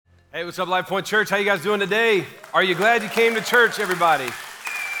Hey, what's up, Life Point Church? How you guys doing today? Are you glad you came to church, everybody?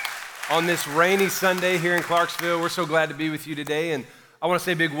 On this rainy Sunday here in Clarksville, we're so glad to be with you today. And I want to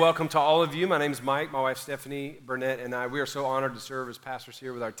say a big welcome to all of you. My name's Mike, my wife Stephanie, Burnett, and I. We are so honored to serve as pastors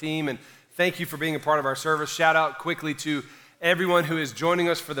here with our team. And thank you for being a part of our service. Shout out quickly to everyone who is joining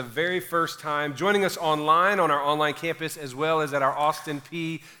us for the very first time, joining us online on our online campus, as well as at our Austin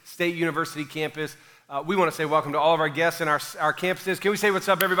Peay State University campus. We want to say welcome to all of our guests and our campuses. Can we say what's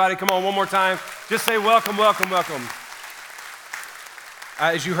up, everybody? Come on, one more time. Just say welcome, welcome, welcome.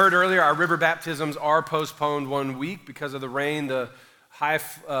 As you heard earlier, our river baptisms are postponed 1 week because of the rain, the high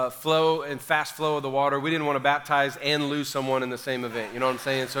flow and fast flow of the water. We didn't want to baptize and lose someone in the same event. You know what I'm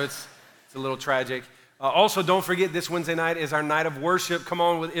saying? So it's a little tragic. Also, don't forget, this Wednesday night is our night of worship. Come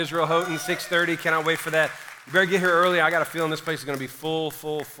on with Israel Houghton, 6:30. Cannot wait for that. You better get here early. I got a feeling this place is going to be full,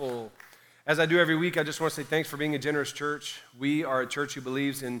 full, full. As I do every week, I just want to say thanks for being a generous church. We are a church who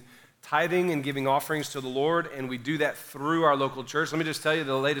believes in tithing and giving offerings to the Lord, and we do that through our local church. Let me just tell you,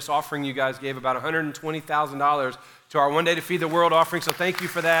 the latest offering you guys gave about $120,000 to our One Day to Feed the World offering, so thank you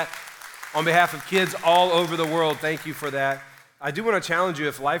for that. On behalf of kids all over the world, thank you for that. I do want to challenge you,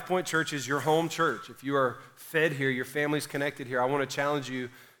 if Life Point Church is your home church, if you are fed here, your family's connected here, I want to challenge you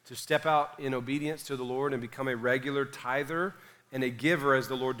to step out in obedience to the Lord and become a regular tither and a giver as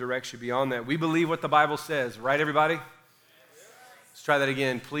the Lord directs you beyond that. We believe what the Bible says, right, everybody? Let's try that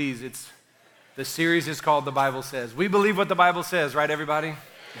again, please. The series is called The Bible Says. We believe what the Bible says, right, everybody?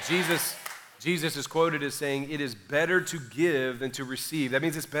 Jesus is quoted as saying, it is better to give than to receive. That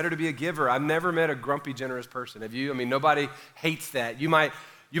means it's better to be a giver. I've never met a grumpy, generous person. Have you? I mean, nobody hates that. You might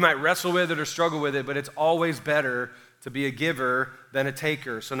wrestle with it or struggle with it, but it's always better to be a giver than a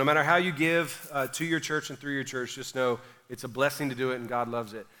taker. So no matter how you give to your church and through your church, just know it's a blessing to do it, and God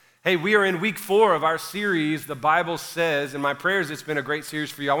loves it. Hey, we are in week 4 of our series, The Bible Says, and my prayer is it's been a great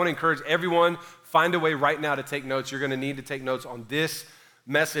series for you. I want to encourage everyone, find a way right now to take notes. You're going to need to take notes on this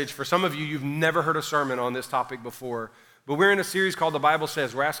message. For some of you, you've never heard a sermon on this topic before, but we're in a series called The Bible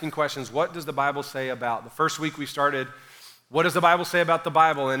Says. We're asking questions, what does the Bible say about? The first week we started, what does the Bible say about the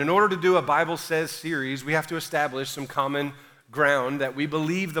Bible? And in order to do a Bible Says series, we have to establish some common ground, that we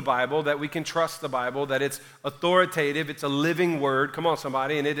believe the Bible, that we can trust the Bible, that it's authoritative, it's a living word, come on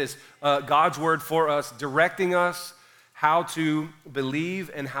somebody, and it is God's word for us, directing us how to believe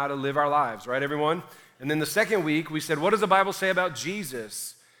and how to live our lives, right everyone? And then the second week we said, what does the Bible say about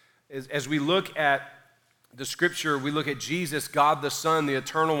Jesus? As we look at the scripture, we look at Jesus, God the Son, the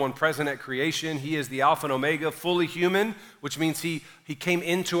eternal one present at creation. He is the Alpha and Omega, fully human, which means he came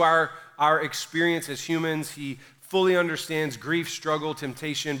into our experience as humans. He fully understands grief, struggle,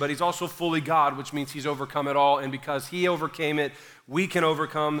 temptation, but he's also fully God, which means he's overcome it all. And because he overcame it, we can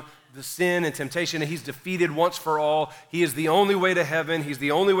overcome the sin and temptation, and he's defeated once for all. He is the only way to heaven. He's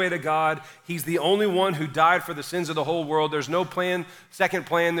the only way to God. He's the only one who died for the sins of the whole world. There's no plan, second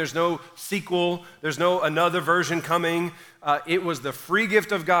plan. There's no sequel. There's no another version coming. It was the free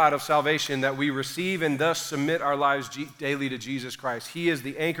gift of God of salvation that we receive and thus submit our lives daily to Jesus Christ. He is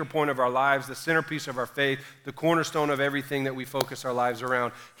the anchor point of our lives, the centerpiece of our faith, the cornerstone of everything that we focus our lives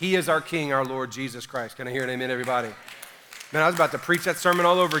around. He is our King, our Lord, Jesus Christ. Can I hear an amen, everybody? Man, I was about to preach that sermon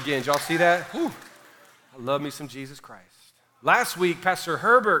all over again. Did y'all see that? Whew. I love me some Jesus Christ. Last week, Pastor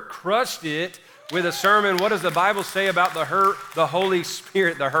Herbert crushed it with a sermon. What does the Bible say about the Holy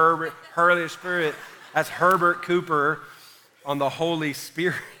Spirit, the Holy Spirit? That's Herbert Cooper on the Holy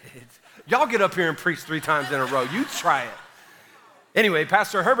Spirit. Y'all get up here and preach 3 times in a row. You try it. Anyway,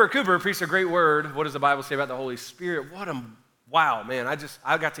 Pastor Herbert Cooper preached a great word. What does the Bible say about the Holy Spirit? Wow, man.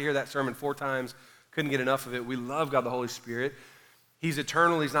 I got to hear that sermon 4 times. Couldn't get enough of it. We love God the Holy Spirit. He's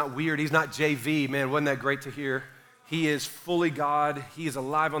eternal. He's not weird. He's not JV. Man, wasn't that great to hear? He is fully God. He is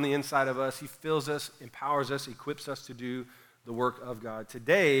alive on the inside of us. He fills us, empowers us, equips us to do the work of God.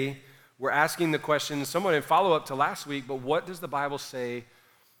 Today, we're asking the question, somewhat in follow-up to last week, but what does the Bible say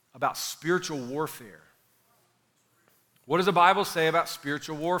about spiritual warfare? What does the Bible say about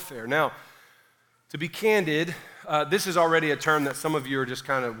spiritual warfare? Now, to be candid, this is already a term that some of you are just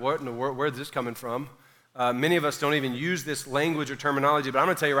kind of, what in the world, where's this coming from? Many of us don't even use this language or terminology, but I'm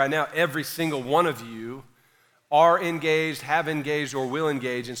going to tell you right now, every single one of you are engaged, have engaged, or will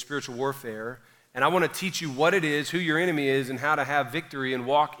engage in spiritual warfare. And I want to teach you what it is, who your enemy is, and how to have victory and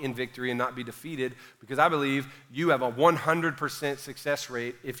walk in victory and not be defeated, because I believe you have a 100% success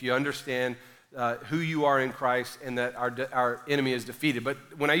rate if you understand who you are in Christ and that our enemy is defeated. But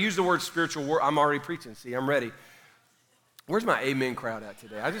when I use the word spiritual war, I'm already preaching. See, I'm ready. Where's my amen crowd at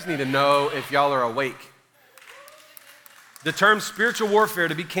today? I just need to know if y'all are awake. The term spiritual warfare,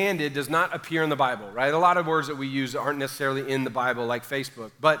 to be candid, does not appear in the Bible, right? A lot of words that we use aren't necessarily in the Bible, like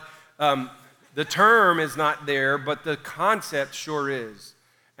Facebook. But The term is not there, but the concept sure is.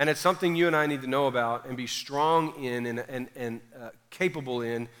 And it's something you and I need to know about and be strong in and capable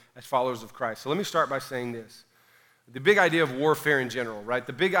in as followers of Christ. So let me start by saying this. The big idea of warfare in general, right?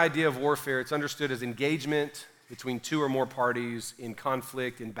 The big idea of warfare, it's understood as engagement between two or more parties in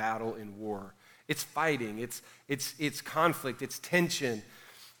conflict, in battle, in war. It's fighting, it's conflict, it's tension.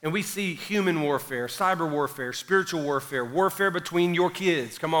 And we see human warfare, cyber warfare, spiritual warfare, warfare between your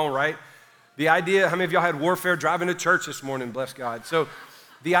kids. Come on, right? The idea, how many of y'all had warfare driving to church this morning? Bless God. So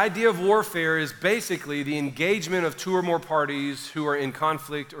the idea of warfare is basically the engagement of two or more parties who are in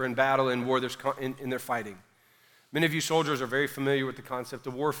conflict or in battle and war, and they're fighting. Many of you soldiers are very familiar with the concept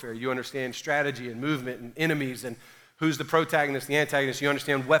of warfare. You understand strategy and movement and enemies and who's the protagonist, the antagonist. You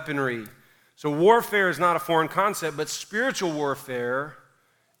understand weaponry. So warfare is not a foreign concept, but spiritual warfare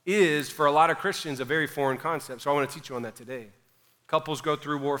is, for a lot of Christians, a very foreign concept. So I want to teach you on that today. Couples go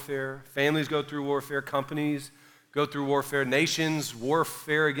through warfare. Families go through warfare. Companies go through warfare. Nations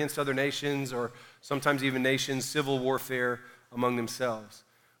warfare against other nations, or sometimes even nations, civil warfare among themselves.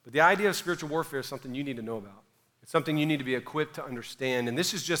 But the idea of spiritual warfare is something you need to know about. It's something you need to be equipped to understand. And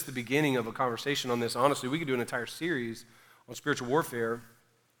this is just the beginning of a conversation on this. Honestly, we could do an entire series on spiritual warfare,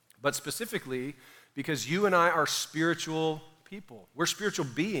 but specifically because you and I are spiritual people. We're spiritual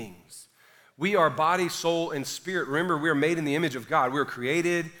beings. We are body, soul, and spirit. Remember, we are made in the image of God. We are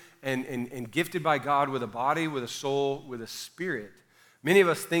created and gifted by God with a body, with a soul, with a spirit. Many of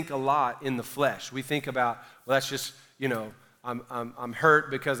us think a lot in the flesh. We think about, well, that's just, I'm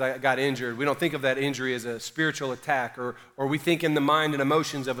hurt because I got injured. We don't think of that injury as a spiritual attack, or we think in the mind and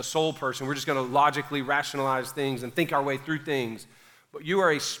emotions of a soul person. We're just going to logically rationalize things and think our way through things. But you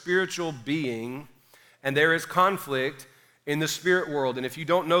are a spiritual being, and there is conflict in the spirit world. And if you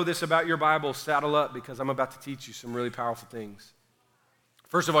don't know this about your Bible, saddle up, because I'm about to teach you some really powerful things.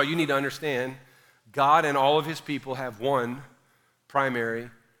 First of all, you need to understand God and all of his people have one primary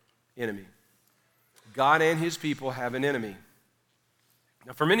enemy. God and his people have an enemy.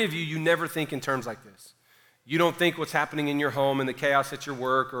 Now, for many of you, you never think in terms like this. You don't think what's happening in your home and the chaos at your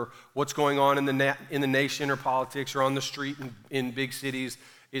work, or what's going on in the nation or politics or on the street in big cities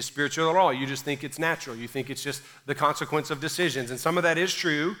is spiritual at all. You just think it's natural. You think it's just the consequence of decisions. And some of that is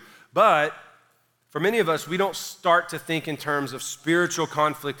true, but for many of us, we don't start to think in terms of spiritual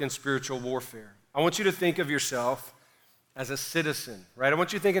conflict and spiritual warfare. I want you to think of yourself as a citizen, right? I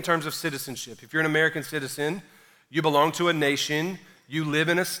want you to think in terms of citizenship. If you're an American citizen, you belong to a nation, you live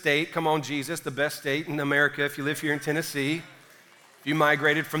in a state, come on, Jesus, the best state in America. If you live here in Tennessee, if you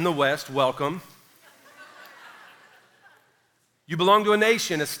migrated from the West, welcome. You belong to a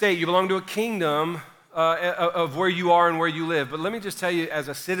nation, a state, you belong to a kingdom of where you are and where you live. But let me just tell you, as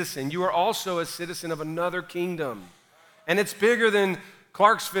a citizen, you are also a citizen of another kingdom. And it's bigger than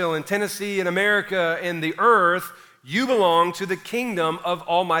Clarksville and Tennessee and America and the earth. You belong to the kingdom of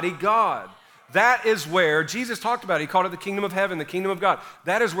Almighty God. That is where Jesus talked about it. He called it the kingdom of heaven, the kingdom of God.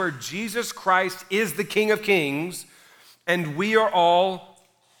 That is where Jesus Christ is the King of kings, and we are all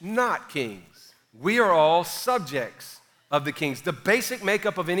not kings. We are all subjects of the kings. The basic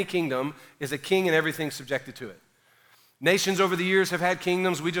makeup of any kingdom is a king and everything subjected to it. Nations over the years have had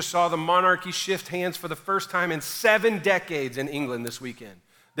kingdoms. We just saw the monarchy shift hands for the first time in 7 decades in England this weekend.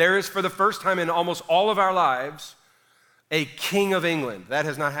 There is, for the first time in almost all of our lives, a king of England. That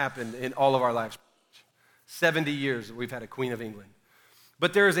has not happened in all of our lives. 70 years that we've had a queen of England.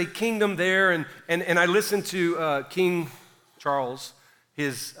 But there is a kingdom there, and I listened to King Charles,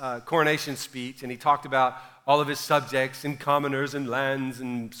 his coronation speech, and he talked about all of his subjects and commoners and lands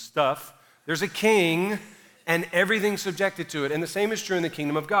and stuff. There's a king and everything subjected to it. And the same is true in the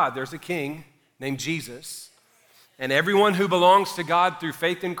kingdom of God. There's a king named Jesus. And everyone who belongs to God through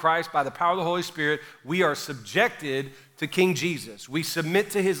faith in Christ by the power of the Holy Spirit, we are subjected to King Jesus. We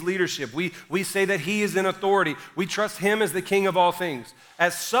submit to his leadership. We say that he is in authority. We trust him as the king of all things.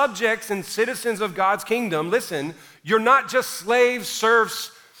 As subjects and citizens of God's kingdom, listen, you're not just slaves,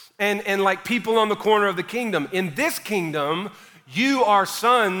 serfs, and like people on the corner of the kingdom. In this kingdom, you are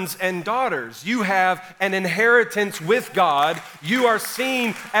sons and daughters. You have an inheritance with God. You are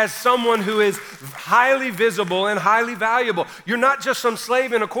seen as someone who is highly visible and highly valuable. You're not just some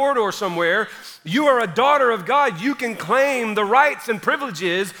slave in a corridor somewhere. You are a daughter of God. You can claim the rights and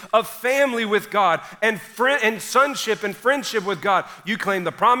privileges of family with God and sonship and friendship with God. You claim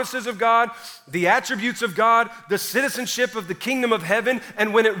the promises of God, the attributes of God, the citizenship of the kingdom of heaven.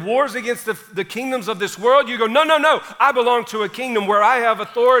 And when it wars against the kingdoms of this world, you go, no, I belong to a kingdom where I have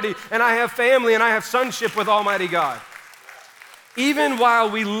authority and I have family and I have sonship with Almighty God. Even while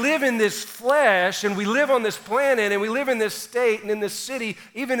we live in this flesh and we live on this planet and we live in this state and in this city,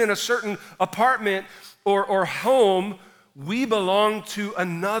 even in a certain apartment or home, we belong to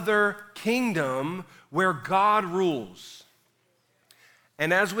another kingdom where God rules.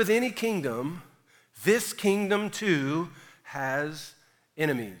 And as with any kingdom, this kingdom too has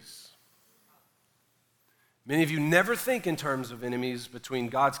enemies. Many of you never think in terms of enemies between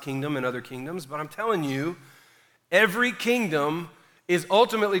God's kingdom and other kingdoms, but I'm telling you, every kingdom is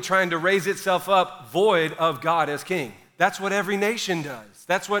ultimately trying to raise itself up void of God as king. That's what every nation does.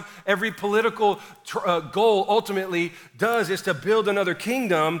 That's what every political goal ultimately does, is to build another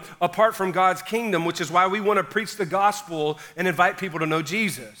kingdom apart from God's kingdom, which is why we want to preach the gospel and invite people to know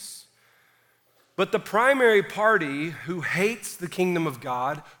Jesus. But the primary party who hates the kingdom of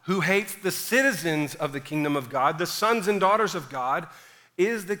God, who hates the citizens of the kingdom of God, the sons and daughters of God,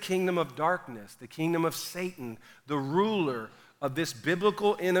 is the kingdom of darkness, the kingdom of Satan, the ruler of this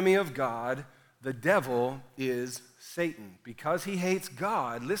biblical enemy of God. The devil is Satan. Because he hates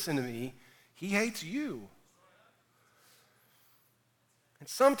God, listen to me, he hates you. And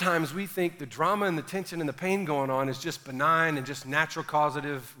sometimes we think the drama and the tension and the pain going on is just benign and just natural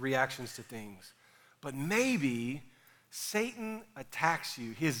causative reactions to things. But maybe Satan attacks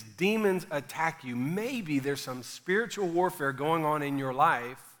you, his demons attack you. Maybe there's some spiritual warfare going on in your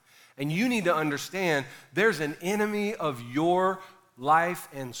life, and you need to understand there's an enemy of your life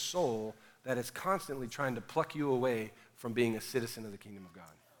and soul that is constantly trying to pluck you away from being a citizen of the kingdom of God.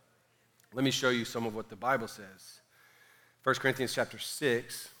 Let me show you some of what the Bible says. 1 Corinthians chapter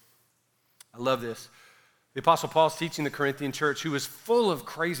 6. I love this. The Apostle Paul's teaching the Corinthian church, who is full of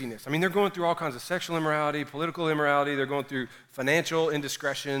craziness. I mean, they're going through all kinds of sexual immorality, political immorality. They're going through financial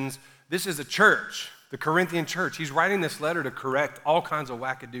indiscretions. This is a church, the Corinthian church. He's writing this letter to correct all kinds of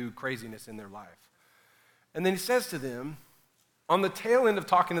wackadoo craziness in their life. And then he says to them, on the tail end of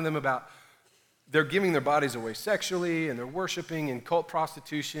talking to them about they're giving their bodies away sexually and they're worshiping in cult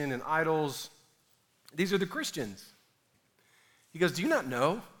prostitution and idols, these are the Christians. He goes, do you not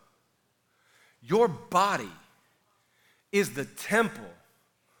know? Your body is the temple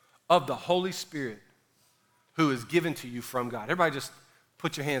of the Holy Spirit who is given to you from God. Everybody just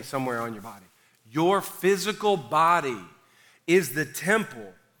put your hand somewhere on your body. Your physical body is the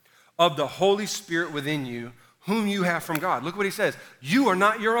temple of the Holy Spirit within you, whom you have from God. Look what he says. You are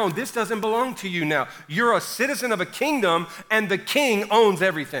not your own. This doesn't belong to you now. You're a citizen of a kingdom, and the king owns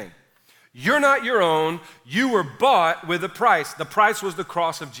everything. You're not your own. You were bought with a price. The price was the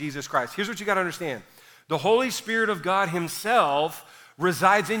cross of Jesus Christ. Here's what you got to understand. The Holy Spirit of God himself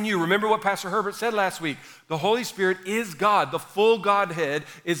resides in you. Remember what Pastor Herbert said last week. The Holy Spirit is God. The full Godhead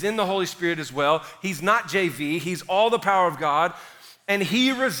is in the Holy Spirit as well. He's not JV. He's all the power of God. And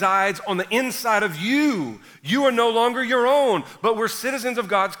he resides on the inside of you. You are no longer your own, but we're citizens of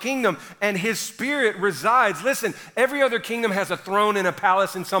God's kingdom, and his Spirit resides. Listen, every other kingdom has a throne and a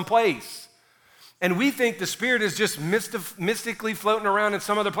palace in some place. And we think the Spirit is just mystically floating around in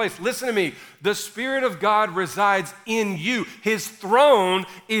some other place. Listen to me. The Spirit of God resides in you. His throne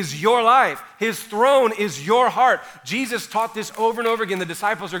is your life. His throne is your heart. Jesus taught this over and over again. The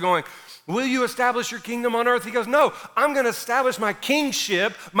disciples are going, will you establish your kingdom on earth? He goes, no, I'm going to establish my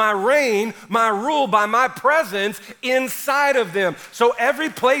kingship, my reign, my rule by my presence inside of them. So every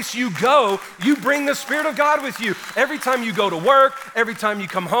place you go, you bring the Spirit of God with you. Every time you go to work, every time you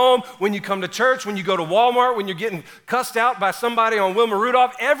come home, when you come to church, when you go to Walmart, when you're getting cussed out by somebody on Wilma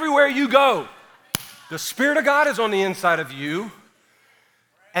Rudolph, everywhere you go, the Spirit of God is on the inside of you.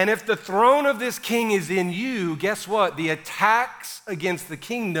 And if the throne of this king is in you, guess what? The attacks against the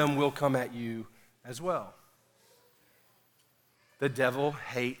kingdom will come at you as well. The devil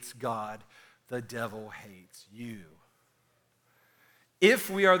hates God. The devil hates you. If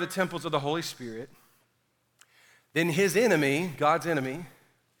we are the temples of the Holy Spirit, then his enemy, God's enemy,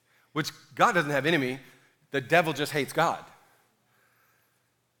 which God doesn't have enemy, the devil just hates God,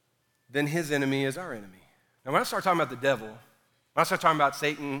 then his enemy is our enemy. Now, when I start talking about the devil, when I start talking about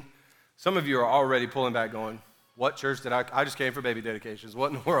Satan, some of you are already pulling back going, what church did I just came for baby dedications. What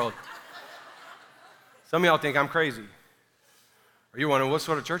in the world? Some of y'all think I'm crazy. Or you're wondering, what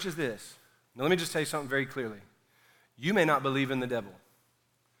sort of church is this? Now, let me just tell you something very clearly. You may not believe in the devil,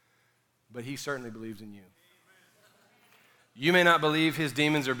 but he certainly believes in you. You may not believe his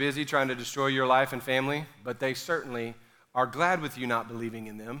demons are busy trying to destroy your life and family, but they certainly are glad with you not believing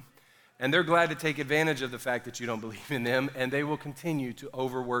in them. And they're glad to take advantage of the fact that you don't believe in them, and they will continue to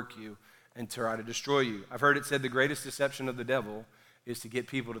overwork you and try to destroy you. I've heard it said the greatest deception of the devil is to get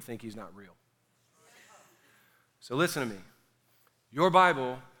people to think he's not real. So listen to me. Your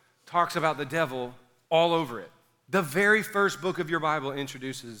Bible talks about the devil all over it. The very first book of your Bible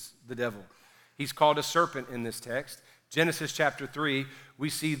introduces the devil. He's called a serpent in this text. Genesis chapter 3, we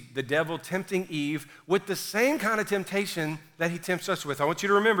see the devil tempting Eve with the same kind of temptation that he tempts us with. I want you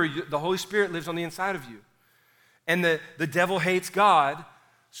to remember, the Holy Spirit lives on the inside of you. And the devil hates God,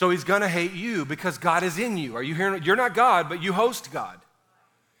 so he's gonna hate you because God is in you. Are you hearing? You're not God, but you host God.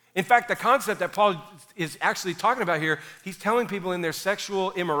 In fact, the concept that Paul is actually talking about here, he's telling people in their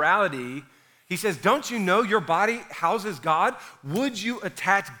sexual immorality, he says, don't you know your body houses God? Would you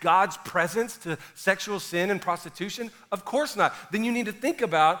attach God's presence to sexual sin and prostitution? Of course not. Then you need to think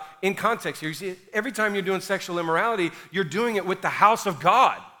about in context here. You see, every time you're doing sexual immorality, you're doing it with the house of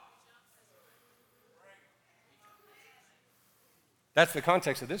God. That's the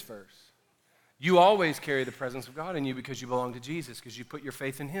context of this verse. You always carry the presence of God in you because you belong to Jesus, because you put your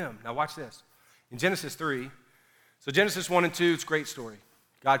faith in him. Now watch this. In Genesis 3, so Genesis 1 and 2, it's a great story.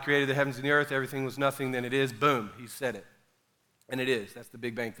 God created the heavens and the earth, everything was nothing, then it is, boom, he said it. And it is, that's the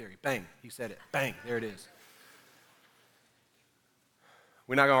Big Bang Theory. Bang, he said it, bang, there it is.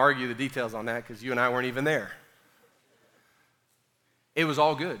 We're not gonna argue the details on that because you and I weren't even there. It was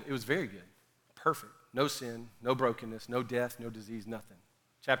all good, it was very good, perfect. No sin, no brokenness, no death, no disease, nothing.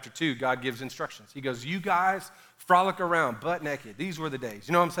 Chapter 2, God gives instructions. He goes, you guys frolic around butt naked. These were the days.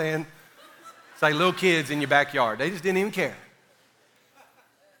 You know what I'm saying? It's like little kids in your backyard. They just didn't even care.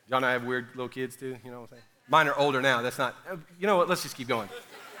 Y'all know I have weird little kids too? You know what I'm saying? Mine are older now. That's not, you know what? Let's just keep going.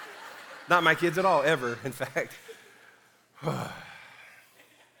 Not my kids at all, ever, in fact. I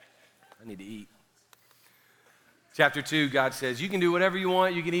need to eat. Chapter 2, God says, you can do whatever you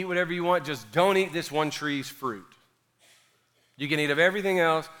want, you can eat whatever you want, just don't eat this one tree's fruit. You can eat of everything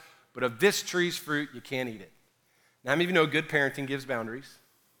else, but of this tree's fruit, you can't eat it. Now, how many of you know good parenting gives boundaries?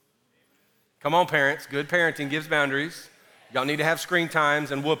 Come on, parents, good parenting gives boundaries. Y'all need to have screen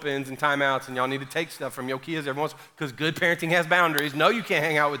times and whoopings and timeouts, and y'all need to take stuff from your kids every once, because good parenting has boundaries. No, you can't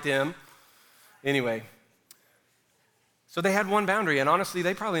hang out with them. Anyway, so they had one boundary, and honestly,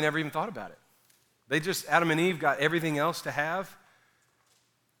 they probably never even thought about it. They just, Adam and Eve got everything else to have,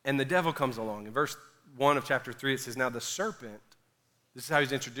 and the devil comes along. In verse 1 of chapter 3, it says, now the serpent, this is how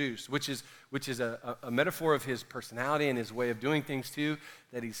he's introduced, which is a metaphor of his personality and his way of doing things too,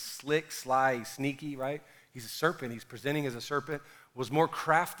 that he's slick, sly, he's sneaky, right? He's a serpent, he's presenting as a serpent, was more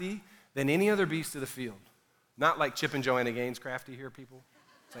crafty than any other beast of the field. Not like Chip and Joanna Gaines crafty here, people.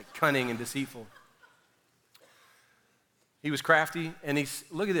 It's like cunning and deceitful. He was crafty, and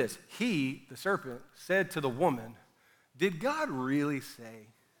look at this. He, the serpent, said to the woman, did God really say?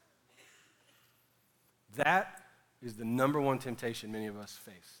 That is the number one temptation many of us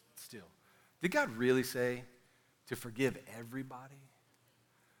face still. Did God really say to forgive everybody?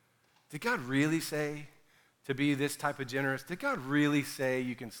 Did God really say to be this type of generous? Did God really say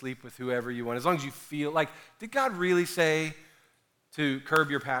you can sleep with whoever you want, as long as you feel like, did God really say to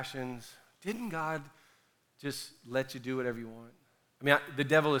curb your passions? Didn't God just let you do whatever you want? I mean, the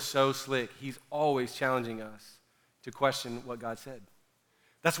devil is so slick. He's always challenging us to question what God said.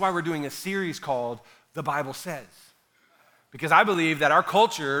 That's why we're doing a series called The Bible Says. Because I believe that our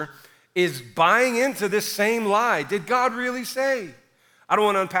culture is buying into this same lie. Did God really say? I don't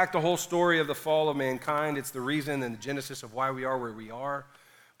want to unpack the whole story of the fall of mankind. It's the reason and the genesis of why we are where we are.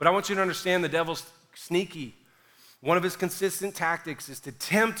 But I want you to understand the devil's sneaky. One of his consistent tactics is to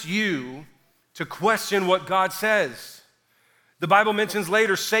tempt you to question what God says. The Bible mentions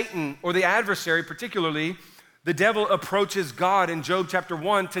later Satan, or the adversary particularly, the devil approaches God in Job chapter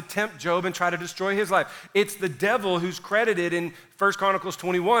 1 to tempt Job and try to destroy his life. It's the devil who's credited in 1 Chronicles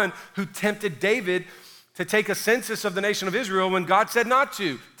 21 who tempted David to take a census of the nation of Israel when God said not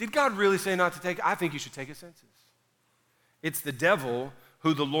to. Did God really say not to take it? I think you should take a census. It's the devil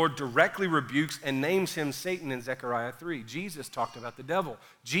who the Lord directly rebukes and names him Satan in Zechariah 3. Jesus talked about the devil.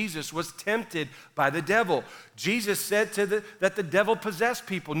 Jesus was tempted by the devil. Jesus said that the devil possessed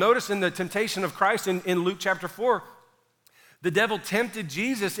people. Notice in the temptation of Christ in Luke chapter 4, the devil tempted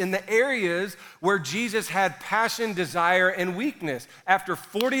Jesus in the areas where Jesus had passion, desire, and weakness. After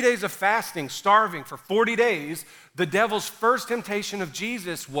 40 days of fasting, starving for 40 days, the devil's first temptation of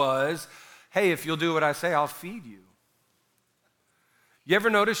Jesus was, hey, if you'll do what I say, I'll feed you. You ever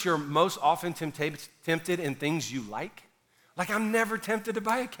notice you're most often tempted in things you like? Like, I'm never tempted to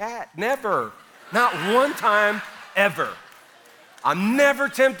buy a cat. Never. Not one time ever. I'm never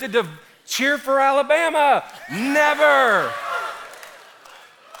tempted to cheer for Alabama. Never.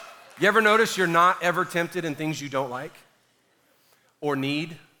 You ever notice you're not ever tempted in things you don't like or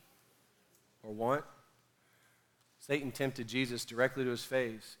need or want? Satan tempted Jesus directly to his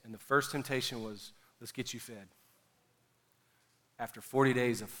face, and the first temptation was, let's get you fed. After 40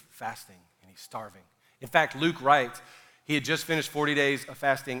 days of fasting, and he's starving. In fact, Luke writes, he had just finished 40 days of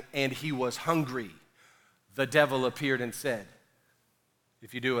fasting and he was hungry. The devil appeared and said,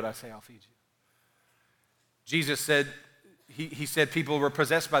 if you do what I say, I'll feed you. Jesus said, he said people were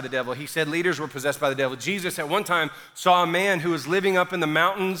possessed by the devil. He said leaders were possessed by the devil. Jesus at one time saw a man who was living up in the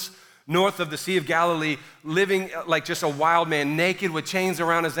mountains north of the Sea of Galilee, living like just a wild man, naked with chains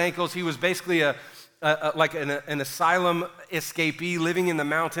around his ankles. He was basically like an asylum escapee living in the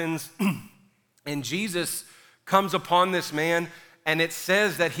mountains. And Jesus comes upon this man, and it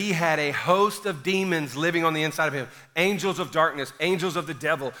says that he had a host of demons living on the inside of him, angels of darkness, angels of the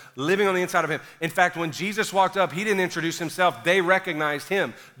devil living on the inside of him. In fact, when Jesus walked up, he didn't introduce himself. They recognized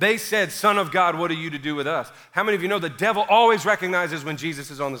him. They said, Son of God, what are you to do with us? How many of you know the devil always recognizes when Jesus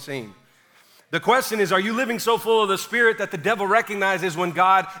is on the scene? The question is, are you living so full of the Spirit that the devil recognizes when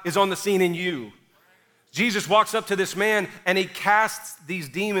God is on the scene in you? Jesus walks up to this man, and he casts these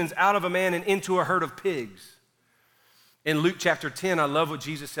demons out of a man and into a herd of pigs. In Luke chapter 10, I love what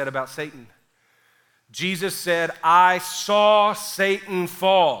Jesus said about Satan. Jesus said, I saw Satan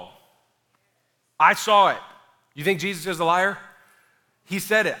fall. I saw it. You think Jesus is a liar? He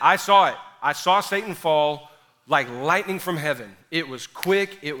said it. I saw it. I saw Satan fall like lightning from heaven. It was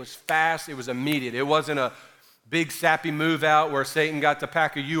quick, it was fast, it was immediate. It wasn't a big sappy move out where Satan got to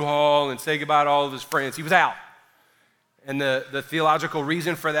pack a U-Haul and say goodbye to all of his friends. He was out. And the theological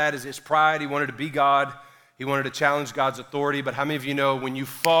reason for that is his pride. He wanted to be God. He wanted to challenge God's authority. But how many of you know when you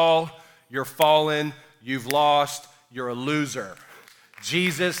fall, you're fallen, you've lost, you're a loser?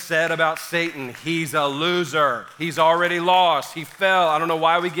 Jesus said about Satan, he's a loser. He's already lost. He fell. I don't know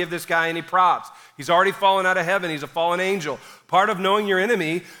why we give this guy any props. He's already fallen out of heaven. He's a fallen angel. Part of knowing your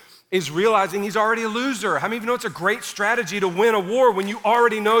enemy is realizing he's already a loser. How many of you know it's a great strategy to win a war when you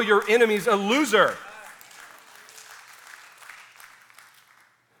already know your enemy's a loser?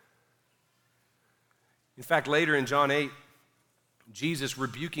 In fact, later in John 8, Jesus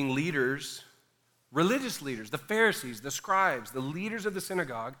rebuking leaders, religious leaders, the Pharisees, the scribes, the leaders of the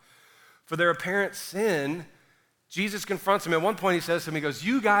synagogue, for their apparent sin, Jesus confronts them. At one point he says to them, he goes,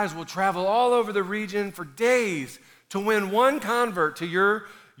 you guys will travel all over the region for days to win one convert to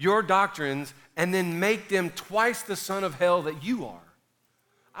your doctrines and then make them twice the son of hell that you are.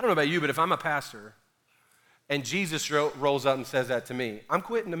 I don't know about you, but if I'm a pastor and Jesus rolls up and says that to me, I'm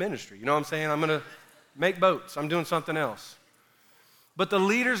quitting the ministry. You know what I'm saying? I'm going to make boats. I'm doing something else. But the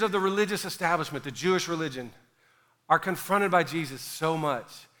leaders of the religious establishment, the Jewish religion, are confronted by Jesus so much.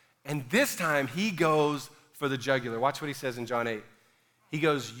 And this time he goes for the jugular. Watch what he says in John 8. He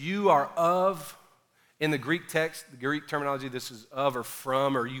goes, you are of, in the Greek text, the Greek terminology, this is of or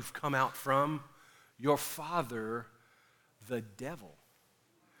from, or you've come out from your father, the devil.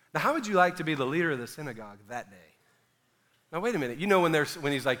 Now, how would you like to be the leader of the synagogue that day? Now, wait a minute. You know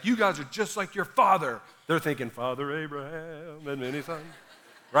when he's like, you guys are just like your father. They're thinking, Father Abraham and many sons,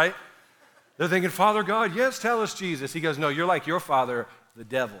 right? They're thinking, Father God, yes, tell us Jesus. He goes, no, you're like your father, the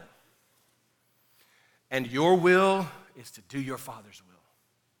devil. And your will is to do your father's will.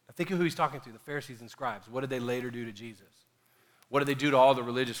 Now, think of who he's talking to, the Pharisees and scribes. What did they later do to Jesus? What did they do to all the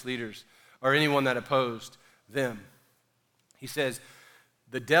religious leaders or anyone that opposed them? He says,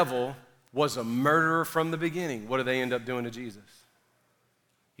 the devil was a murderer from the beginning. What do they end up doing to Jesus?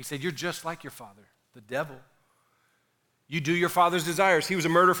 He said, you're just like your father, the devil. You do your father's desires. He was a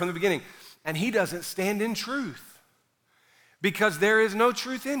murderer from the beginning. And he doesn't stand in truth because there is no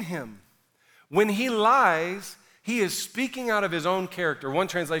truth in him. When he lies, he is speaking out of his own character. One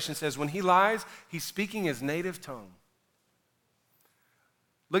translation says, when he lies, he's speaking his native tongue.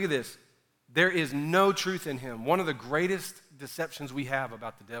 Look at this. There is no truth in him. One of the greatest deceptions we have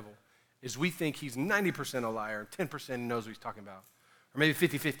about the devil is we think he's 90% a liar and 10% knows what he's talking about, or maybe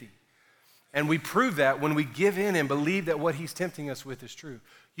 50-50. And we prove that when we give in and believe that what he's tempting us with is true.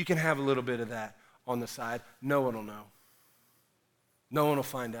 You can have a little bit of that on the side. No one will know. No one will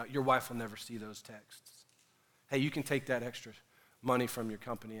find out. Your wife will never see those texts. Hey, you can take that extra money from your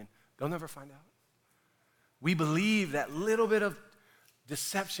company and they'll never find out. We believe that little bit of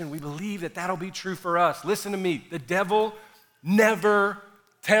deception. We believe that that'll be true for us. Listen to me. The devil never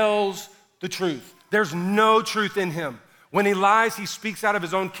tells the truth. There's no truth in him. When he lies, he speaks out of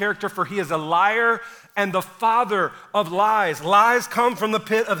his own character, for he is a liar and the father of lies. Lies come from the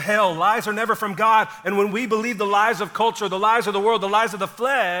pit of hell. Lies are never from God. And when we believe the lies of culture, the lies of the world, the lies of the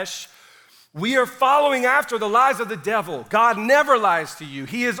flesh, we are following after the lies of the devil. God never lies to you.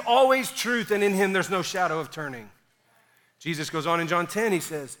 He is always truth, and in him there's no shadow of turning. Jesus goes on in John 10,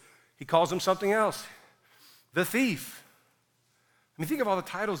 he calls him something else. The thief. I mean, think of all the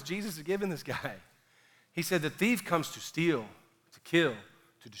titles Jesus has given this guy. He said the thief comes to steal, to kill,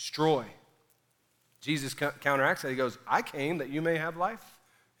 to destroy. Jesus counteracts that. He goes, I came that you may have life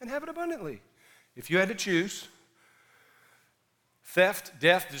and have it abundantly. If you had to choose theft,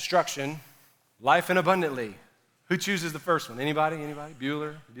 death, destruction, life and abundantly, who chooses the first one? Anybody?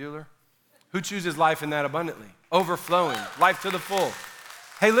 Bueller? Who chooses life in that abundantly? Overflowing, life to the full.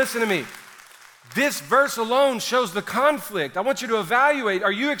 Hey, listen to me. This verse alone shows the conflict. I want you to evaluate,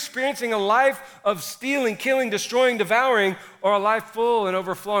 are you experiencing a life of stealing, killing, destroying, devouring, or a life full and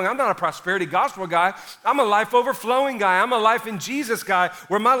overflowing? I'm not a prosperity gospel guy. I'm a life overflowing guy. I'm a life in Jesus guy,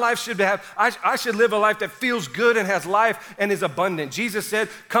 where my life should have, I should live a life that feels good and has life and is abundant. Jesus said,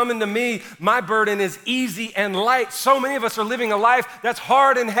 come into me, my burden is easy and light. So many of us are living a life that's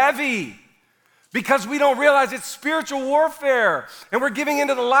hard and heavy, because we don't realize it's spiritual warfare. And we're giving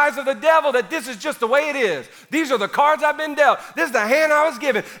into the lies of the devil that this is just the way it is. These are the cards I've been dealt. This is the hand I was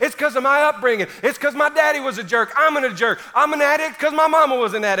given. It's because of my upbringing. It's because my daddy was a jerk. I'm a jerk. I'm an addict because my mama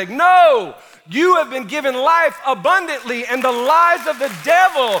was an addict. No, you have been given life abundantly, and the lies of the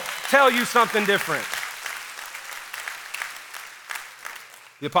devil tell you something different.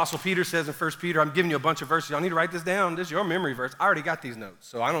 The Apostle Peter says in 1 Peter, I'm giving you a bunch of verses. Y'all need to write this down. This is your memory verse. I already got these notes,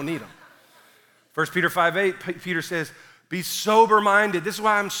 so I don't need them. 1 Peter 5:8, Peter says, be sober-minded. This is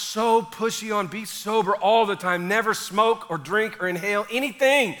why I'm so pushy on be sober all the time. Never smoke or drink or inhale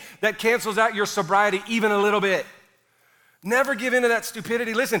anything that cancels out your sobriety even a little bit. Never give in to that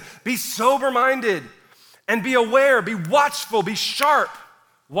stupidity. Listen, be sober-minded and be aware, be watchful, be sharp.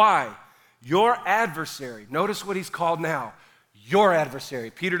 Why? Your adversary. Notice what he's called now. Your adversary.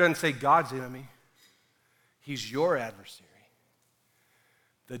 Peter doesn't say God's enemy. He's your adversary.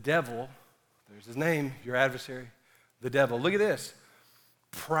 The devil. There's his name, your adversary, the devil. Look at this.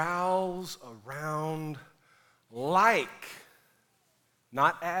 Prowls around like,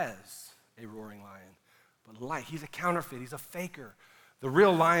 not as a roaring lion, but like. He's a counterfeit. He's a faker. The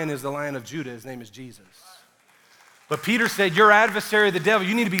real lion is the Lion of Judah. His name is Jesus. But Peter said, your adversary, the devil,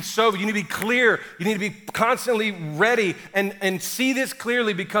 you need to be sober. You need to be clear. You need to be constantly ready and see this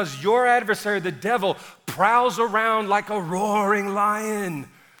clearly, because your adversary, the devil, prowls around like a roaring lion,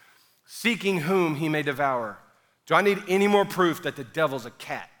 seeking whom he may devour. Do I need any more proof that the devil's a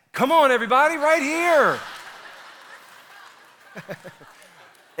cat? Come on, everybody, right here.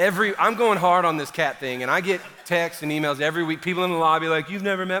 I'm going hard on this cat thing, and I get texts and emails every week. People in the lobby like, you've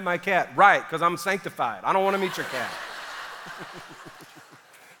never met my cat. Right, because I'm sanctified. I don't want to meet your cat.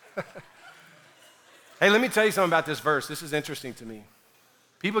 Hey, let me tell you something about this verse. This is interesting to me.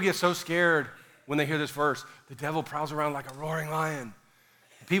 People get so scared when they hear this verse. The devil prowls around like a roaring lion.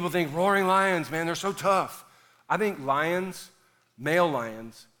 People think roaring lions, man, they're so tough. I think lions, male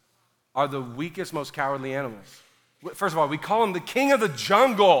lions, are the weakest, most cowardly animals. First of all, we call them the king of the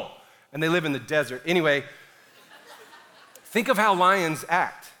jungle, and they live in the desert. Anyway, think of how lions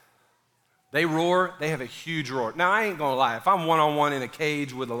act. They roar, they have a huge roar. Now, I ain't gonna lie, if I'm one-on-one in a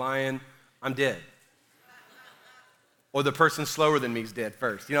cage with a lion, I'm dead. Or the person slower than me is dead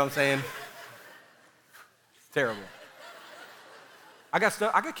first, you know what I'm saying? It's terrible. I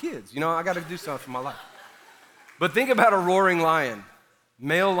got kids, I got to do something for my life. But think about a roaring lion.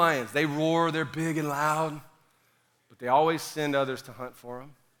 Male lions, they roar, they're big and loud, but they always send others to hunt for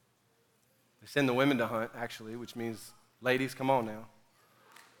them. They send the women to hunt, actually, which means, ladies, come on now.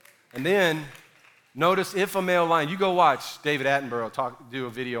 And then, notice if a male lion, you go watch David Attenborough do a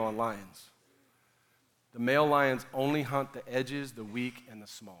video on lions. The male lions only hunt the edges, the weak, and the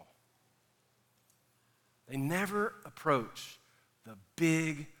small. They never approach the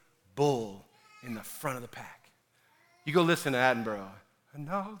big bull in the front of the pack. You go listen to Attenborough. And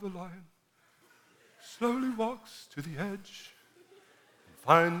now the lion slowly walks to the edge and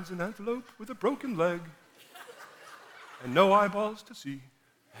finds an antelope with a broken leg and no eyeballs to see,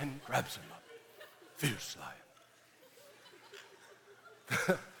 and grabs him up. Fierce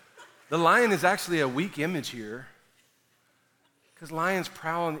lion. The lion is actually a weak image here, because lions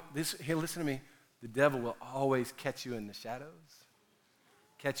prowl on this. Here, listen to me. The devil will always catch you in the shadows.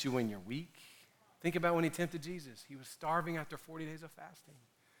 Catch you when you're weak. Think about when he tempted Jesus. He was starving after 40 days of fasting.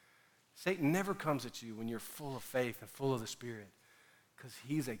 Satan never comes at you when you're full of faith and full of the Spirit, because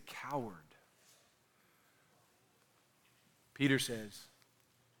he's a coward. Peter says,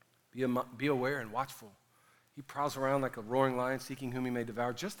 be aware and watchful. He prowls around like a roaring lion, seeking whom he may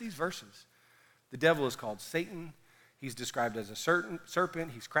devour. Just these verses. The devil is called Satan. He's described as a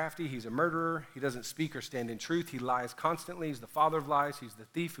serpent. He's crafty. He's a murderer. He doesn't speak or stand in truth. He lies constantly. He's the father of lies. He's the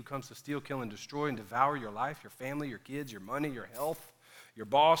thief who comes to steal, kill, and destroy and devour your life, your family, your kids, your money, your health, your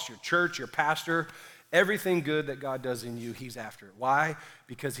boss, your church, your pastor. Everything good that God does in you, he's after it. Why?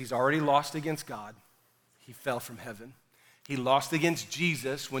 Because he's already lost against God. He fell from heaven. He lost against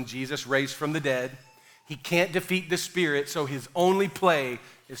Jesus when Jesus raised from the dead. He can't defeat the spirit, so his only play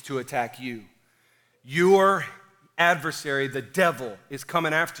is to attack you. Your adversary, the devil, is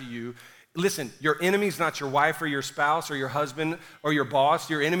coming after you. Listen, your enemy's not your wife or your spouse or your husband or your boss.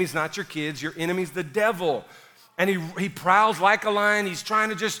 Your enemy's not your kids. Your enemy's the devil. And he prowls like a lion. He's trying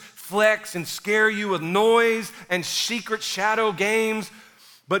to just flex and scare you with noise and secret shadow games.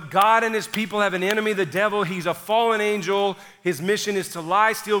 But God and his people have an enemy, the devil. He's a fallen angel. His mission is to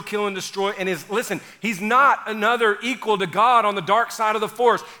lie, steal, kill, and destroy. And listen, he's not another equal to God on the dark side of the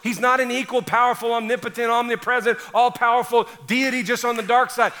force. He's not an equal, powerful, omnipotent, omnipresent, all-powerful deity just on the dark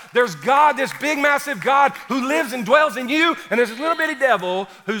side. There's God, this big, massive God who lives and dwells in you, and there's a little bitty devil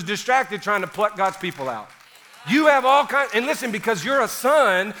who's distracted trying to pluck God's people out. You have all kinds, and listen, because you're a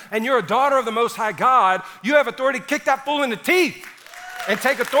son and you're a daughter of the Most High God, you have authority to kick that fool in the teeth and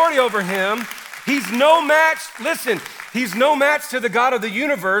take authority over him. He's no match, listen, he's no match to the God of the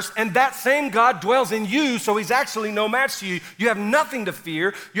universe, and that same God dwells in you, so he's actually no match to you. You have nothing to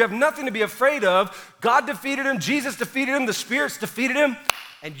fear. You have nothing to be afraid of. God defeated him. Jesus defeated him. The spirits defeated him,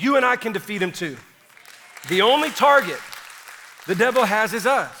 and you and I can defeat him too. The only target the devil has is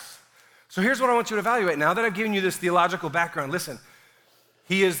us. So here's what I want you to evaluate. Now that I've given you this theological background, listen.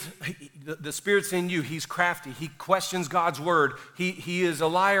 The Spirit's in you. He's crafty. He questions God's word. He is a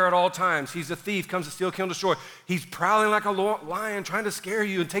liar at all times. He's a thief, comes to steal, kill, and destroy. He's prowling like a lion, trying to scare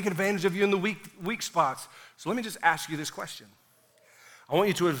you and taking advantage of you in the weak spots. So let me just ask you this question. I want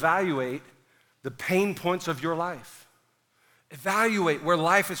you to evaluate the pain points of your life. Evaluate where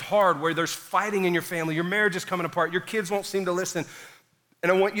life is hard, where there's fighting in your family, your marriage is coming apart, your kids won't seem to listen. And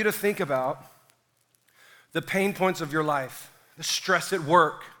I want you to think about the pain points of your life. The stress at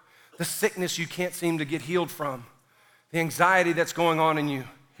work, the sickness you can't seem to get healed from, the anxiety that's going on in you.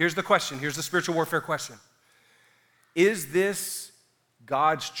 Here's the question. Here's the spiritual warfare question. Is this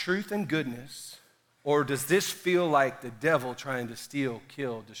God's truth and goodness, or does this feel like the devil trying to steal,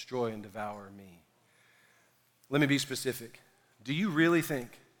 kill, destroy, and devour me? Let me be specific. Do you really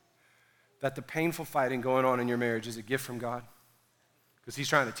think that the painful fighting going on in your marriage is a gift from God? Because he's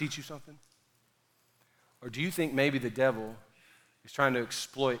trying to teach you something? Or do you think maybe the devil is trying to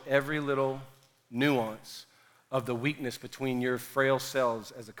exploit every little nuance of the weakness between your frail selves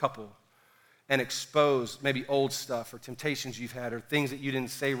as a couple and expose maybe old stuff or temptations you've had or things that you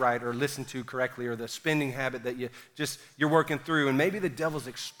didn't say right or listen to correctly or the spending habit that you're working through, and maybe the devil's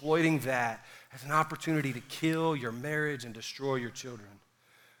exploiting that as an opportunity to kill your marriage and destroy your children.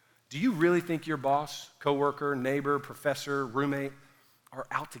 Do you really think your boss, coworker, neighbor, professor, roommate are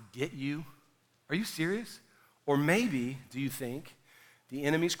out to get you? Are you serious? Or maybe, do you think, the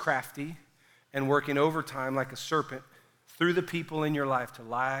enemy's crafty and working overtime like a serpent through the people in your life to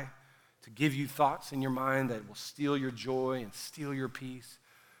lie, to give you thoughts in your mind that will steal your joy and steal your peace?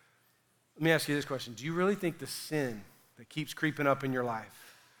 Let me ask you this question. Do you really think the sin that keeps creeping up in your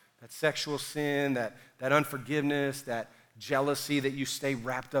life, that sexual sin, that unforgiveness, that jealousy that you stay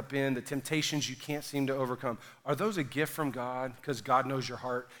wrapped up in, the temptations you can't seem to overcome, are those a gift from God because God knows your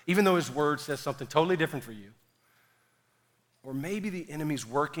heart, even though his word says something totally different for you? Or maybe the enemy's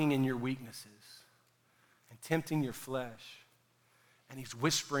working in your weaknesses and tempting your flesh, and he's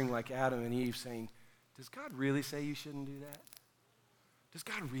whispering like Adam and Eve saying, does God really say you shouldn't do that? Does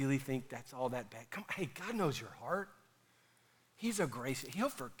God really think that's all that bad? Come on, hey, God knows your heart. He's a grace. He'll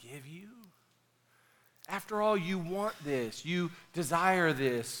forgive you. After all, you want this. You desire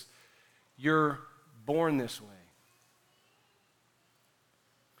this. You're born this way.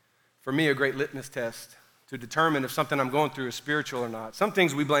 For me, a great litmus test to determine if something I'm going through is spiritual or not. Some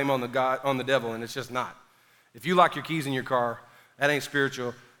things we blame on the devil, and it's just not. If you lock your keys in your car, that ain't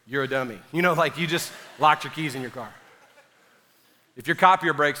spiritual. You're a dummy. You know, like you just locked your keys in your car. If your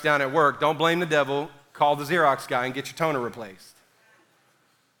copier breaks down at work, don't blame the devil. Call the Xerox guy and get your toner replaced.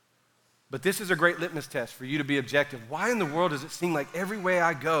 But this is a great litmus test for you to be objective. Why in the world does it seem like every way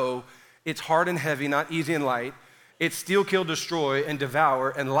I go, it's hard and heavy, not easy and light? It's steal, kill, destroy, and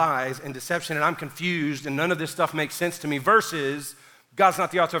devour, and lies, and deception, and I'm confused, and none of this stuff makes sense to me, versus God's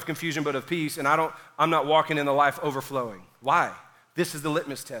not the author of confusion, but of peace, and I'm not walking in the life overflowing. Why? This is the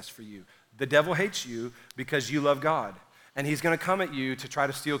litmus test for you. The devil hates you because you love God, and he's gonna come at you to try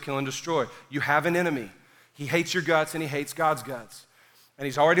to steal, kill, and destroy. You have an enemy. He hates your guts, and he hates God's guts. And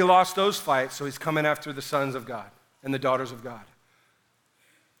he's already lost those fights, so he's coming after the sons of God and the daughters of God.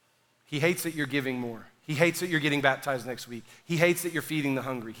 He hates that you're giving more. He hates that you're getting baptized next week. He hates that you're feeding the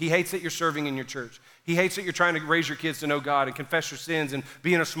hungry. He hates that you're serving in your church. He hates that you're trying to raise your kids to know God and confess your sins and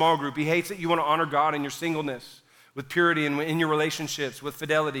be in a small group. He hates that you want to honor God in your singleness, with purity and in your relationships, with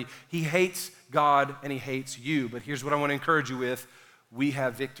fidelity. He hates God and he hates you. But here's what I want to encourage you with. We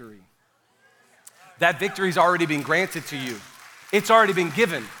have victory. That victory's already been granted to you. It's already been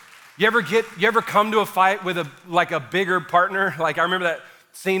given. You ever come to a fight with a bigger partner? Like I remember that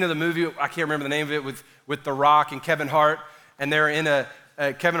scene of the movie, I can't remember the name of it, with The Rock and Kevin Hart, and they're in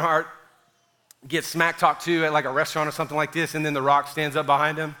Kevin Hart gets smack talked to at like a restaurant or something like this, and then The Rock stands up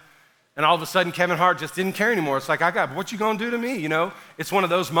behind him, and all of a sudden Kevin Hart just didn't care anymore. It's like, what you gonna do to me, you know? It's one of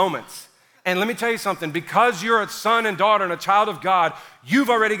those moments. And let me tell you something, because you're a son and daughter and a child of God,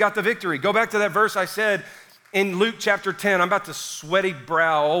 you've already got the victory. Go back to that verse I said in Luke chapter 10. I'm about to sweaty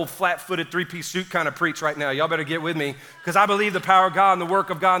brow, old flat-footed three-piece suit kind of preach right now. Y'all better get with me, because I believe the power of God and the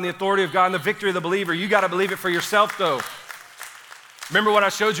work of God and the authority of God and the victory of the believer. You got to believe it for yourself, though. Remember what I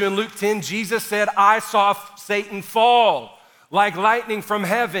showed you in Luke 10? Jesus said, I saw Satan fall like lightning from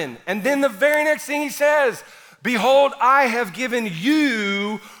heaven. And then the very next thing he says, behold, I have given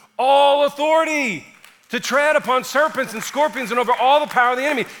you all authority to tread upon serpents and scorpions and over all the power of the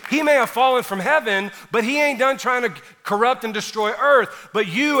enemy. He may have fallen from heaven, but he ain't done trying to corrupt and destroy earth. But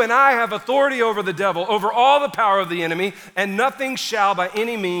you and I have authority over the devil, over all the power of the enemy, and nothing shall by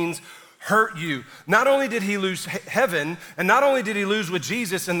any means hurt you. Not only did he lose heaven, and not only did he lose with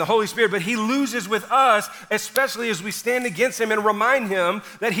Jesus and the Holy Spirit, but he loses with us, especially as we stand against him and remind him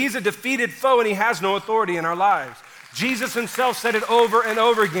that he's a defeated foe and he has no authority in our lives. Jesus himself said it over and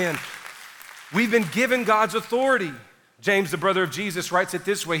over again. We've been given God's authority. James, the brother of Jesus, writes it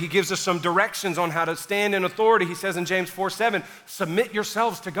this way. He gives us some directions on how to stand in authority. He says in James 4:7, submit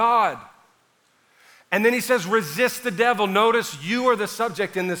yourselves to God. And then he says, resist the devil. Notice you are the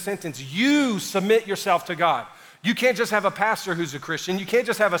subject in this sentence. You submit yourself to God. You can't just have a pastor who's a Christian. You can't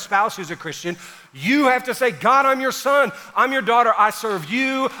just have a spouse who's a Christian. You have to say, God, I'm your son. I'm your daughter. I serve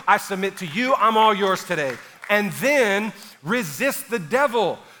you. I submit to you. I'm all yours today. And then resist the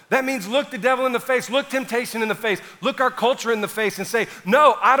devil. That means look the devil in the face, look temptation in the face, look our culture in the face and say,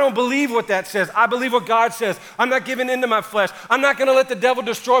 no, I don't believe what that says. I believe what God says. I'm not giving in to my flesh. I'm not gonna let the devil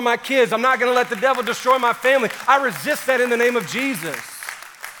destroy my kids. I'm not gonna let the devil destroy my family. I resist that in the name of Jesus.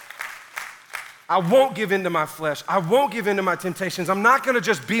 I won't give in to my flesh. I won't give in to my temptations. I'm not gonna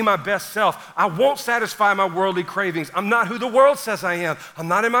just be my best self. I won't satisfy my worldly cravings. I'm not who the world says I am. I'm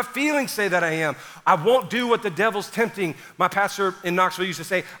not in my feelings say that I am. I won't do what the devil's tempting. My pastor in Knoxville used to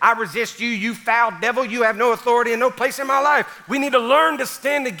say, I resist you, you foul devil. You have no authority and no place in my life. We need to learn to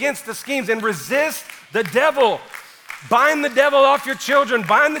stand against the schemes and resist the devil. Bind the devil off your children.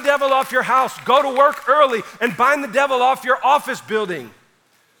 Bind the devil off your house. Go to work early and bind the devil off your office building.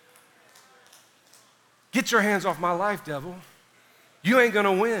 Get your hands off my life, devil. You ain't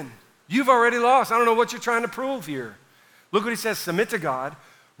gonna win. You've already lost. I don't know what you're trying to prove here. Look what he says, submit to God,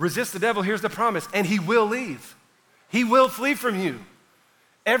 resist the devil, here's the promise, and he will leave. He will flee from you.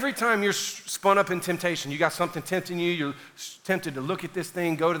 Every time you're spun up in temptation, you got something tempting you, you're tempted to look at this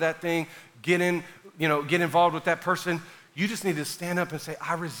thing, go to that thing, get involved with that person, you just need to stand up and say,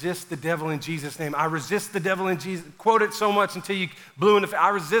 I resist the devil in Jesus' name. I resist the devil in Jesus. Quote it so much until you blew in the face. I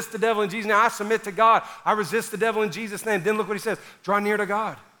resist the devil in Jesus' name. I submit to God. I resist the devil in Jesus' name. Then look what he says, draw near to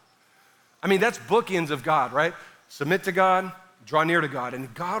God. I mean, that's bookends of God, right? Submit to God, draw near to God,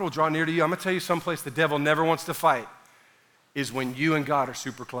 and God will draw near to you. I'm gonna tell you someplace the devil never wants to fight is when you and God are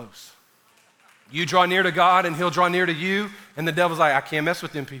super close. You draw near to God and he'll draw near to you, and the devil's like, I can't mess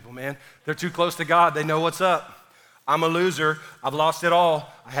with them people, man. They're too close to God. They know what's up. I'm a loser. I've lost it all.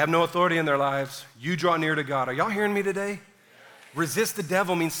 I have no authority in their lives. You draw near to God. Are y'all hearing me today? Resist the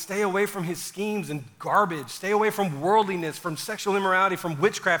devil means stay away from his schemes and garbage. Stay away from worldliness, from sexual immorality, from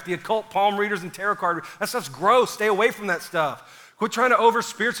witchcraft, the occult, palm readers, and tarot card. That stuff's gross. Stay away from that stuff. Quit trying to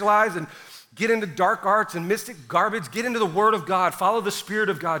over-spiritualize and get into dark arts and mystic garbage. Get into the Word of God. Follow the Spirit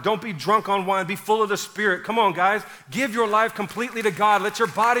of God. Don't be drunk on wine. Be full of the Spirit. Come on, guys. Give your life completely to God. Let your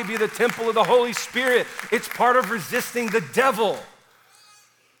body be the temple of the Holy Spirit. It's part of resisting the devil.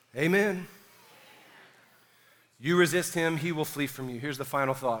 Amen. You resist him, he will flee from you. Here's the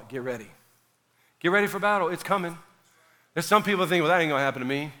final thought. Get ready. Get ready for battle. It's coming. There's some people think, well, that ain't going to happen to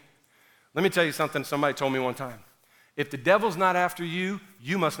me. Let me tell you something somebody told me one time. If the devil's not after you,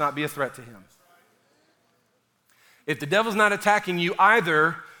 you must not be a threat to him. If the devil's not attacking you,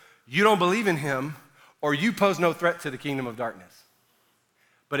 either you don't believe in him or you pose no threat to the kingdom of darkness.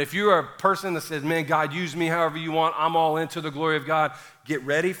 But if you're a person that says, man, God, use me however you want, I'm all into the glory of God, get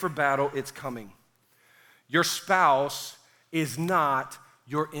ready for battle, it's coming. Your spouse is not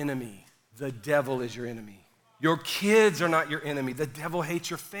your enemy. The devil is your enemy. Your kids are not your enemy. The devil hates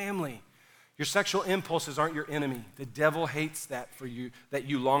your family. Your sexual impulses aren't your enemy. The devil hates that for you, that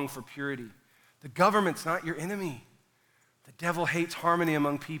you long for purity. The government's not your enemy. The devil hates harmony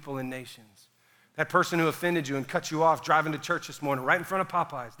among people and nations. That person who offended you and cut you off driving to church this morning right in front of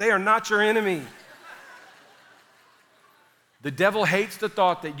Popeyes, they are not your enemy. The devil hates the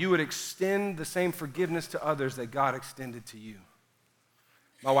thought that you would extend the same forgiveness to others that God extended to you.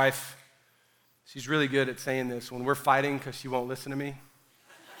 My wife, she's really good at saying this when we're fighting because she won't listen to me.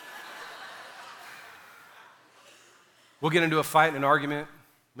 We'll get into a fight and an argument.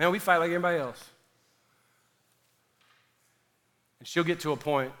 Man, we fight like everybody else. And she'll get to a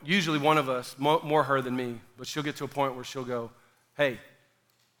point, usually one of us, more her than me, but she'll get to a point where she'll go, hey,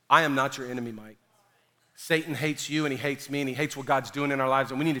 I am not your enemy, Mike. Satan hates you and he hates me and he hates what God's doing in our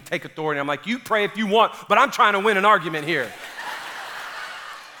lives and we need to take authority. I'm like, you pray if you want, but I'm trying to win an argument here.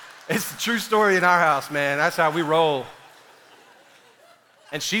 It's the true story in our house, man. That's how we roll.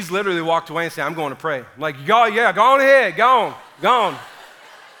 And she's literally walked away and said, I'm going to pray. I'm like, go on ahead, go on.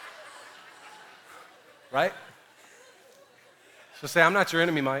 Right? She'll say, I'm not your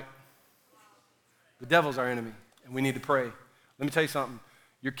enemy, Mike. The devil's our enemy, and we need to pray. Let me tell you something.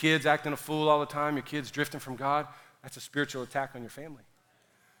 Your kids acting a fool all the time, your kids drifting from God, that's a spiritual attack on your family.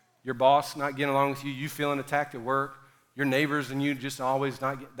 Your boss not getting along with you, you feeling attacked at work, your neighbors and you just always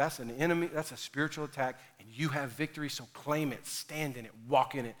not get, that's an enemy, that's a spiritual attack, and you have victory, so claim it, stand in it,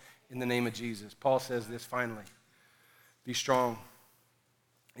 walk in it in the name of Jesus. Paul says this finally, be strong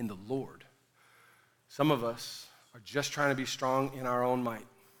in the Lord. Some of us are just trying to be strong in our own might,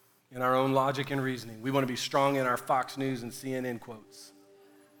 in our own logic and reasoning. We want to be strong in our Fox News and CNN quotes.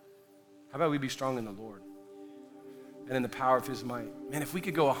 How about we be strong in the Lord and in the power of his might? Man, if we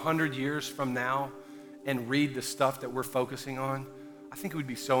could go 100 years from now and read the stuff that we're focusing on, I think we'd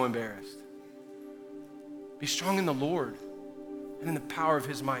be so embarrassed. Be strong in the Lord and in the power of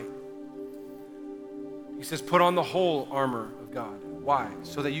his might. He says, put on the whole armor of God. Why?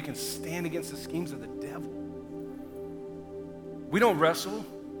 So that you can stand against the schemes of the devil. We don't wrestle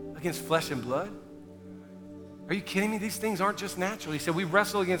against flesh and blood. Are you kidding me? These things aren't just natural. He said we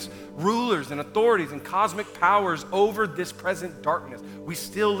wrestle against rulers and authorities and cosmic powers over this present darkness. We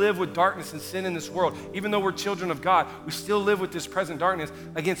still live with darkness and sin in this world. Even though we're children of God, we still live with this present darkness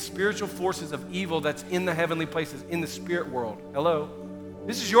against spiritual forces of evil that's in the heavenly places, in the spirit world. Hello?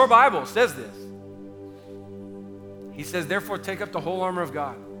 This is your Bible, it says this. He says, therefore, take up the whole armor of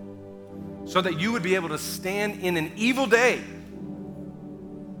God so that you would be able to stand in an evil day.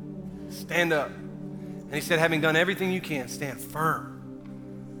 Stand up. And he said, having done everything you can, stand firm.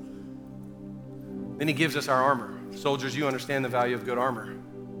 Then he gives us our armor. Soldiers, you understand the value of good armor.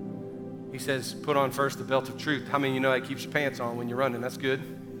 He says, put on first the belt of truth. How many of you know that keeps your pants on when you're running? That's good.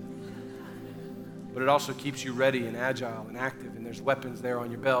 But it also keeps you ready and agile and active, and there's weapons there on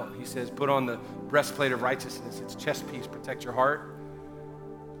your belt. He says, put on the breastplate of righteousness. It's chest piece, protect your heart.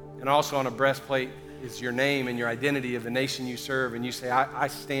 And also on a breastplate is your name and your identity of the nation you serve, and you say, I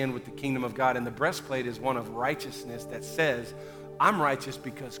stand with the kingdom of God. And the breastplate is one of righteousness that says, I'm righteous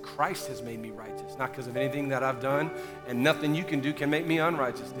because Christ has made me righteous, not because of anything that I've done, and nothing you can do can make me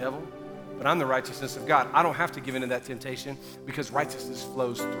unrighteous, devil. But I'm the righteousness of God. I don't have to give into that temptation because righteousness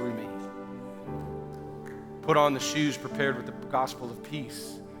flows through me. Put on the shoes prepared with the gospel of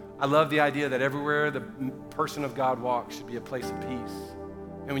peace. I love the idea that everywhere the person of God walks should be a place of peace.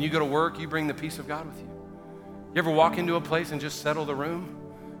 And when you go to work, you bring the peace of God with you. You ever walk into a place and just settle the room?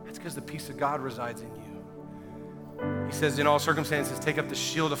 That's because the peace of God resides in you. He says, in all circumstances, take up the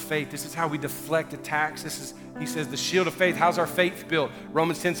shield of faith. This is how we deflect attacks. He says, the shield of faith. How's our faith built?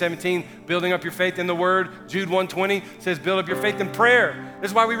 Romans 10:17, building up your faith in the word. Jude 1:20 says, build up your faith in prayer.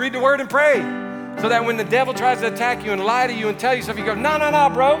 This is why we read the word and pray. So that when the devil tries to attack you and lie to you and tell you stuff, you go, no,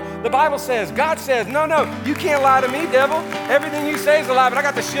 bro. The Bible says, God says, no, you can't lie to me, devil. Everything you say is a lie, but I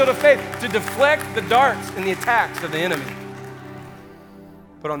got the shield of faith to deflect the darts and the attacks of the enemy.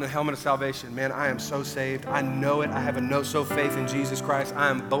 Put on the helmet of salvation. Man, I am so saved. I know it. I have a no-so faith in Jesus Christ. I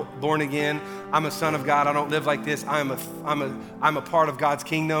am born again. I'm a son of God. I don't live like this. I'm a part of God's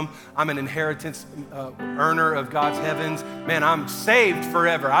kingdom. I'm an inheritance earner of God's heavens. Man, I'm saved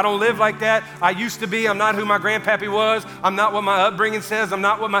forever. I don't live like that. I used to be. I'm not who my grandpappy was. I'm not what my upbringing says. I'm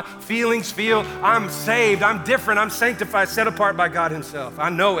not what my feelings feel. I'm saved. I'm different. I'm sanctified, set apart by God himself. I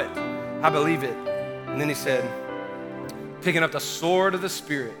know it. I believe it. And then he said, picking up the sword of the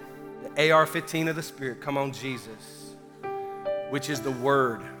Spirit, the AR-15 of the Spirit, come on, Jesus, which is the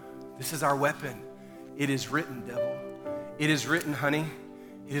word. This is our weapon. It is written, devil. It is written, honey.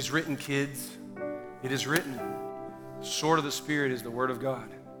 It is written, kids. It is written. The sword of the Spirit is the word of God.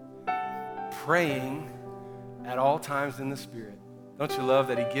 Praying at all times in the Spirit. Don't you love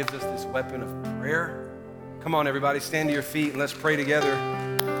that he gives us this weapon of prayer? Come on, everybody, stand to your feet and let's pray together.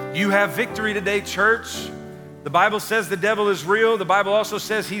 You have victory today, church. The Bible says the devil is real. The Bible also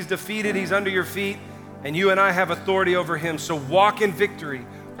says he's defeated. He's under your feet. And you and I have authority over him. So walk in victory.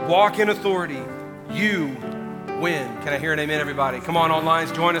 Walk in authority. You win. Can I hear an amen, everybody? Come on,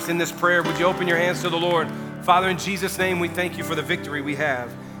 online, join us in this prayer. Would you open your hands to the Lord? Father, in Jesus' name, we thank you for the victory we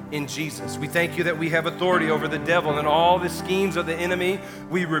have in Jesus. We thank you that we have authority over the devil and all the schemes of the enemy.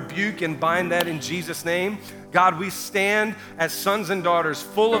 We rebuke and bind that in Jesus' name. God, we stand as sons and daughters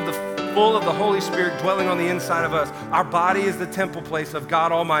full of the Holy Spirit dwelling on the inside of us. Our body is the temple place of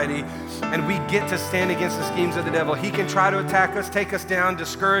God Almighty, and we get to stand against the schemes of the devil. He can try to attack us, take us down,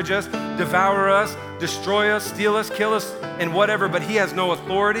 discourage us, devour us, destroy us, steal us, kill us, and whatever, but he has no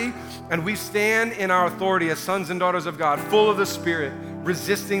authority. And we stand in our authority as sons and daughters of God, full of the Spirit,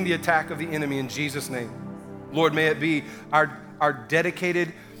 resisting the attack of the enemy in Jesus' name. Lord, may it be our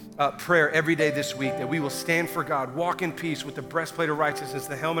dedicated prayer every day this week that we will stand for God, walk in peace with the breastplate of righteousness,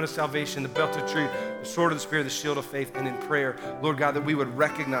 the helmet of salvation, the belt of truth, the sword of the Spirit, the shield of faith, and in prayer, Lord God, that we would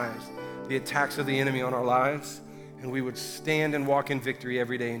recognize the attacks of the enemy on our lives, and we would stand and walk in victory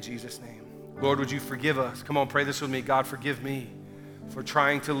every day in Jesus' name. Lord, would you forgive us? Come on, pray this with me. God, forgive me for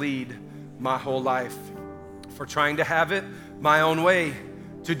trying to lead my whole life, for trying to have it my own way,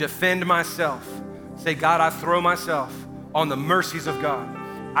 to defend myself. Say, God, I throw myself on the mercies of God.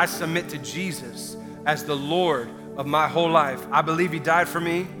 I submit to Jesus as the Lord of my whole life. I believe he died for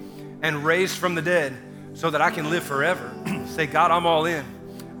me and raised from the dead so that I can live forever. Say, God, I'm all in.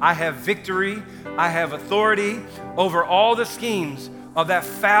 I have victory. I have authority over all the schemes of that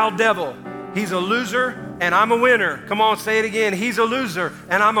foul devil. He's a loser and I'm a winner. Come on, say it again. He's a loser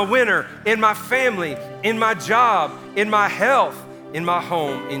and I'm a winner in my family, in my job, in my health, in my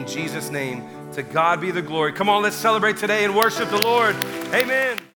home, in Jesus' name. To God be the glory. Come on, let's celebrate today and worship the Lord. Amen.